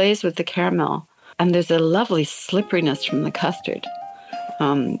 And it plays with the caramel. And there's a lovely slipperiness from the custard.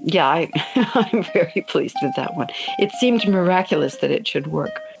 I'm very pleased with that one. It seemed miraculous that it should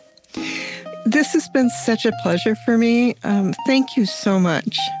work. This has been such a pleasure for me. Thank you so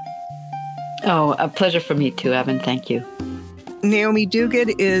much. Oh, a pleasure for me too, Evan. Thank you. Naomi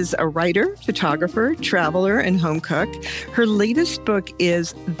Duguid is a writer, photographer, traveler, and home cook. Her latest book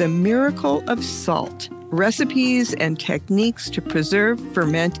is The Miracle of Salt: Recipes and Techniques to Preserve,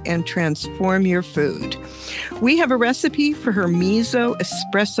 Ferment, and Transform Your Food. We have a recipe for her miso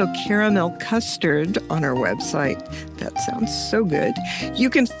espresso caramel custard on our website. That sounds so good. You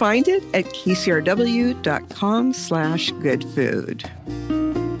can find it at kcrw.com/goodfood.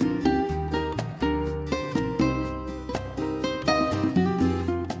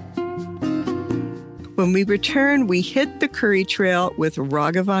 When we return, we hit the curry trail with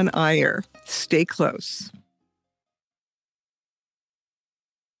Raghavan Iyer. Stay close.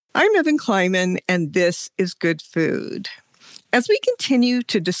 I'm Evan Kleiman, and this is Good Food. As we continue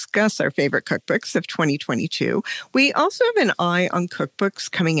to discuss our favorite cookbooks of 2022, we also have an eye on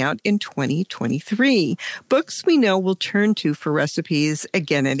cookbooks coming out in 2023, books we know we'll turn to for recipes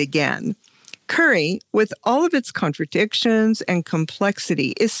again and again. Curry, with all of its contradictions and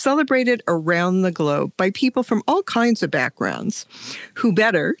complexity, is celebrated around the globe by people from all kinds of backgrounds. Who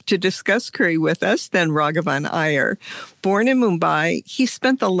better to discuss curry with us than Raghavan Iyer? Born in Mumbai, he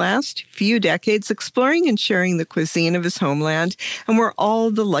spent the last few decades exploring and sharing the cuisine of his homeland, and we're all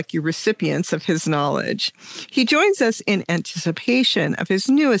the lucky recipients of his knowledge. He joins us in anticipation of his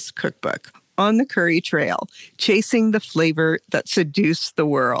newest cookbook, On the Curry Trail, Chasing the Flavor That Seduced the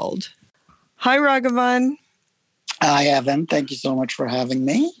World. Hi, Raghavan. Hi, Evan. Thank you so much for having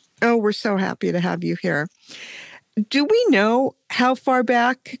me. Oh, we're so happy to have you here. Do we know how far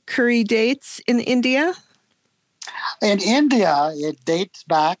back curry dates in India? In India, it dates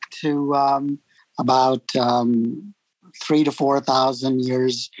back to about 3,000 to 4,000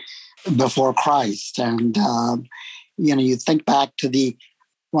 years before Christ. And, you think back to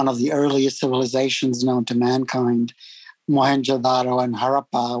one of the earliest civilizations known to mankind, Mohenjo-daro and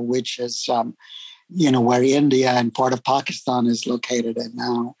Harappa, which is, where India and part of Pakistan is located in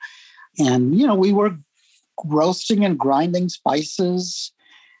now. And, we were roasting and grinding spices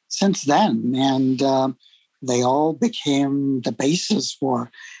since then. And they all became the basis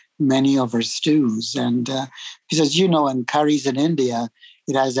for many of our stews. And because, as you know, in curries in India,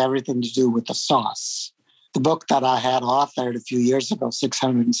 it has everything to do with the sauce. The book that I had authored a few years ago,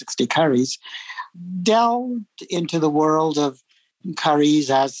 660 Curries, delved into the world of curries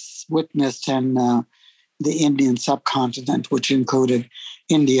as witnessed in the Indian subcontinent, which included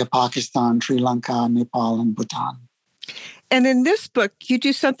India, Pakistan, Sri Lanka, Nepal, and Bhutan. And in this book, you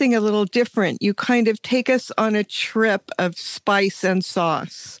do something a little different. You kind of take us on a trip of spice and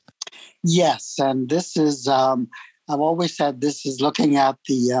sauce. Yes, and this is, I've always said this is looking at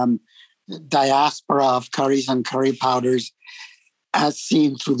the diaspora of curries and curry powders as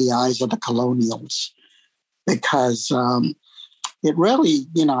seen through the eyes of the colonials, because it really,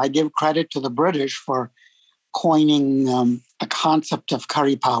 I give credit to the British for coining the concept of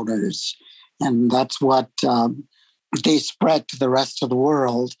curry powders. And that's what they spread to the rest of the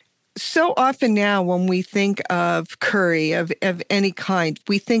world. So often now when we think of curry of any kind,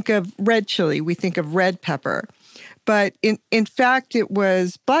 we think of red chili, we think of red pepper. But in fact, it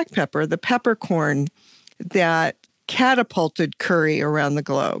was black pepper, the peppercorn, that catapulted curry around the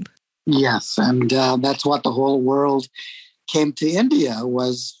globe. Yes, and that's what the whole world came to India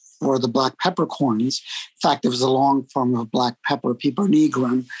was for the black peppercorns. In fact, it was a long form of black pepper, piper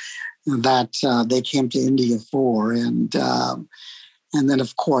nigrum, that they came to India for. And then,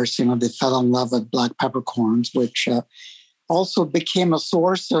 of course, they fell in love with black peppercorns, which also became a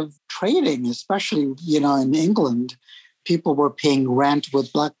source of trading, especially, in England. People were paying rent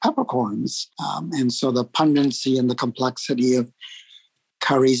with black peppercorns. And so the pungency and the complexity of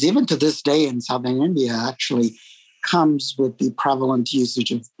curries, even to this day in southern India, actually comes with the prevalent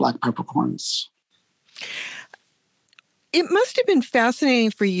usage of black peppercorns. It must have been fascinating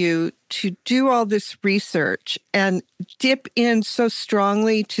for you to do all this research and dip in so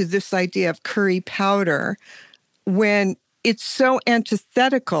strongly to this idea of curry powder when it's so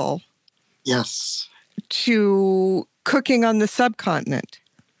antithetical Yes. to cooking on the subcontinent.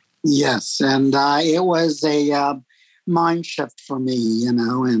 Yes, and it was a mind shift for me,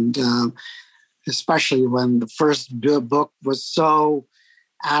 and especially when the first book was so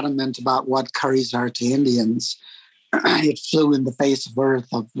adamant about what curries are to Indians. It flew in the face of earth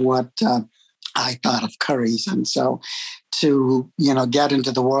of what I thought of curries. And so to, get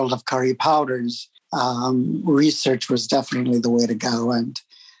into the world of curry powders, research was definitely the way to go. And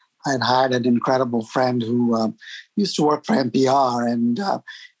I had hired an incredible friend who used to work for NPR and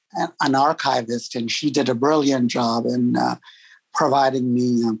an archivist, and she did a brilliant job in providing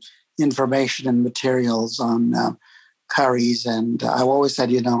me information and materials on curries. And I always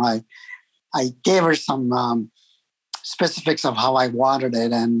said, I gave her some specifics of how I wanted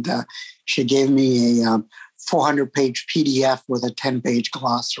it, and she gave me a 400-page PDF with a 10-page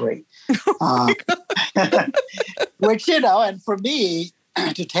glossary. Which, and for me,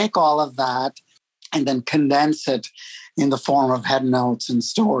 to take all of that and then condense it in the form of head notes and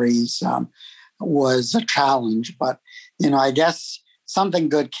stories was a challenge. But, I guess something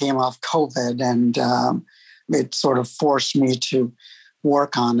good came off COVID, and it sort of forced me to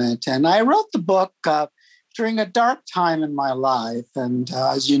work on it. And I wrote the book during a dark time in my life. And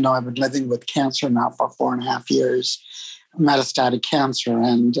as you know, I've been living with cancer now for 4.5 years, metastatic cancer.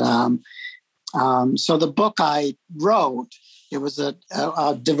 And so the book I wrote, it was a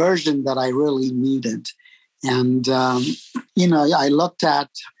diversion that I really needed. And, I looked at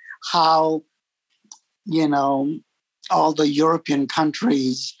how, all the European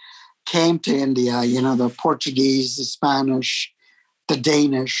countries came to India, the Portuguese, the Spanish, the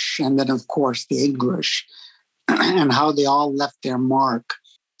Danish, and then, of course, the English, and how they all left their mark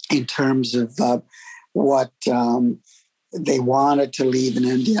in terms of what they wanted to leave in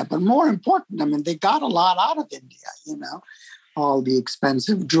India. But more important, they got a lot out of India, all the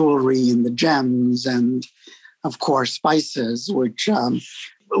expensive jewelry and the gems and, of course, spices, which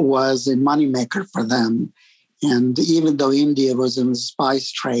was a moneymaker for them. And even though India was in the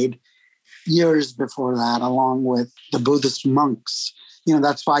spice trade years before that, along with the Buddhist monks,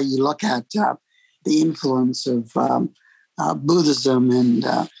 that's why you look at the influence of Buddhism in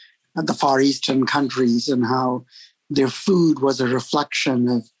the Far Eastern countries and how their food was a reflection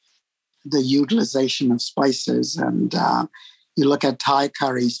of the utilization of spices. And you look at Thai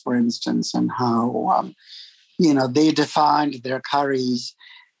curries, for instance, and how, they defined their curries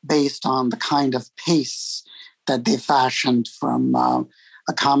based on the kind of pastes that they fashioned from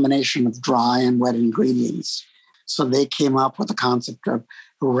a combination of dry and wet ingredients. So they came up with the concept of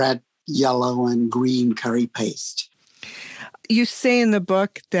red, yellow, and green curry paste. You say in the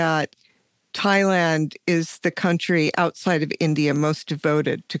book that Thailand is the country outside of India most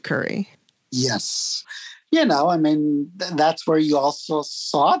devoted to curry. Yes. That's where you also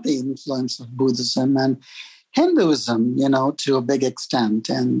saw the influence of Buddhism and Hinduism, to a big extent,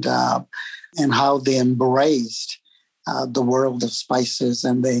 and how they embraced the world of spices,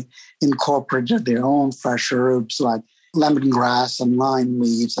 and they incorporated their own fresh herbs like lemongrass and lime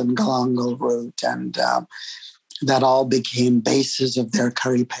leaves and galangal root, and that all became bases of their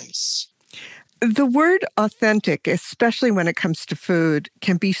curry paste. The word authentic, especially when it comes to food,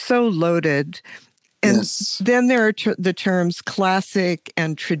 can be so loaded. And yes. Then there are the terms classic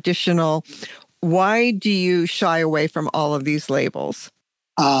and traditional. Why do you shy away from all of these labels?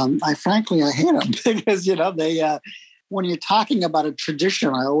 I frankly hate them because, they, when you're talking about a tradition,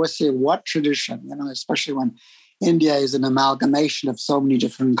 I always say, what tradition? Especially when India is an amalgamation of so many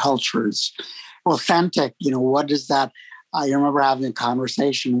different cultures. Authentic, what is that? I remember having a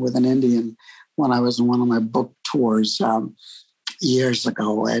conversation with an Indian when I was on one of my book tours. years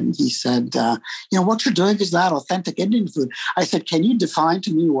ago. And he said, what you're doing is not authentic Indian food. I said, can you define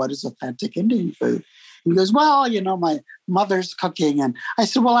to me what is authentic Indian food? He goes, well, my mother's cooking. And I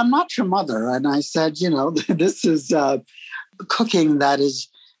said, well, I'm not your mother. And I said, this is cooking that is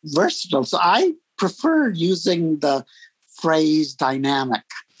versatile. So I prefer using the phrase dynamic.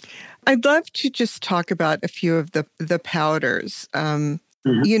 I'd love to just talk about a few of the powders. When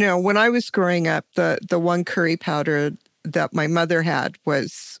I was growing up, the one curry powder that my mother had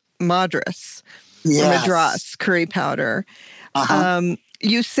was Madras, Madras curry powder.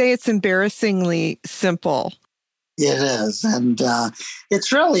 You say it's embarrassingly simple. It is. And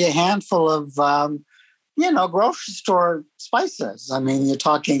it's really a handful of, grocery store spices. I mean, you're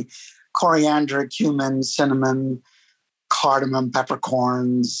talking coriander, cumin, cinnamon, cardamom,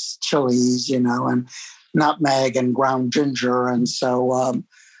 peppercorns, chilies, and nutmeg and ground ginger. And so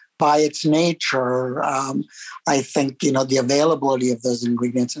by its nature, I think, the availability of those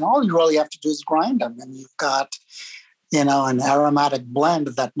ingredients, and all you really have to do is grind them. And you've got, an aromatic blend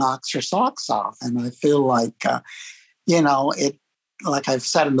that knocks your socks off. And I feel like, like I've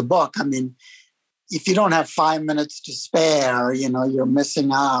said in the book, I mean, if you don't have 5 minutes to spare, you're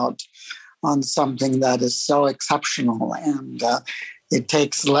missing out on something that is so exceptional. And it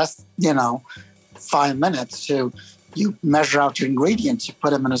takes less, 5 minutes you measure out your ingredients, you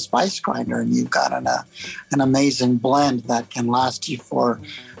put them in a spice grinder, and you've got an amazing blend that can last you for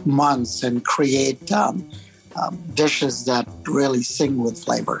months and create dishes that really sing with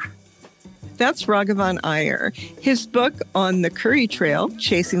flavor. That's Raghavan Iyer. His book on the curry trail,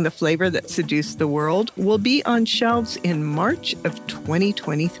 Chasing the Flavor That Seduced the World, will be on shelves in March of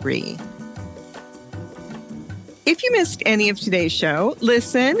 2023. If you missed any of today's show,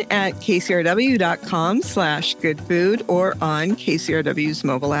 listen at kcrw.com/goodfood or on KCRW's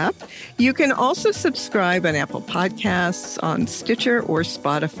mobile app. You can also subscribe on Apple Podcasts, on Stitcher, or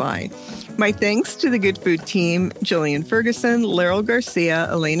Spotify. My thanks to the Good Food team, Jillian Ferguson, Laurel Garcia,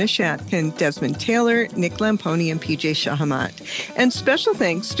 Elena Shatkin, Desmond Taylor, Nick Lamponi, and PJ Shahamat. And special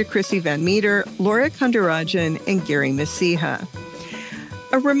thanks to Chrissy Van Meter, Laura Kandarajan, and Gary Masiha.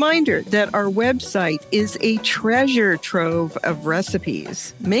 A reminder that our website is a treasure trove of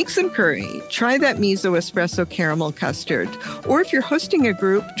recipes. Make some curry. Try that miso espresso caramel custard. Or if you're hosting a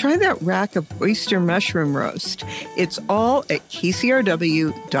group, try that rack of oyster mushroom roast. It's all at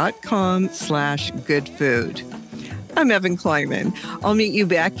kcrw.com/goodfood. I'm Evan Kleiman. I'll meet you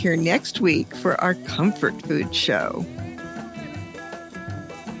back here next week for our Comfort Food Show.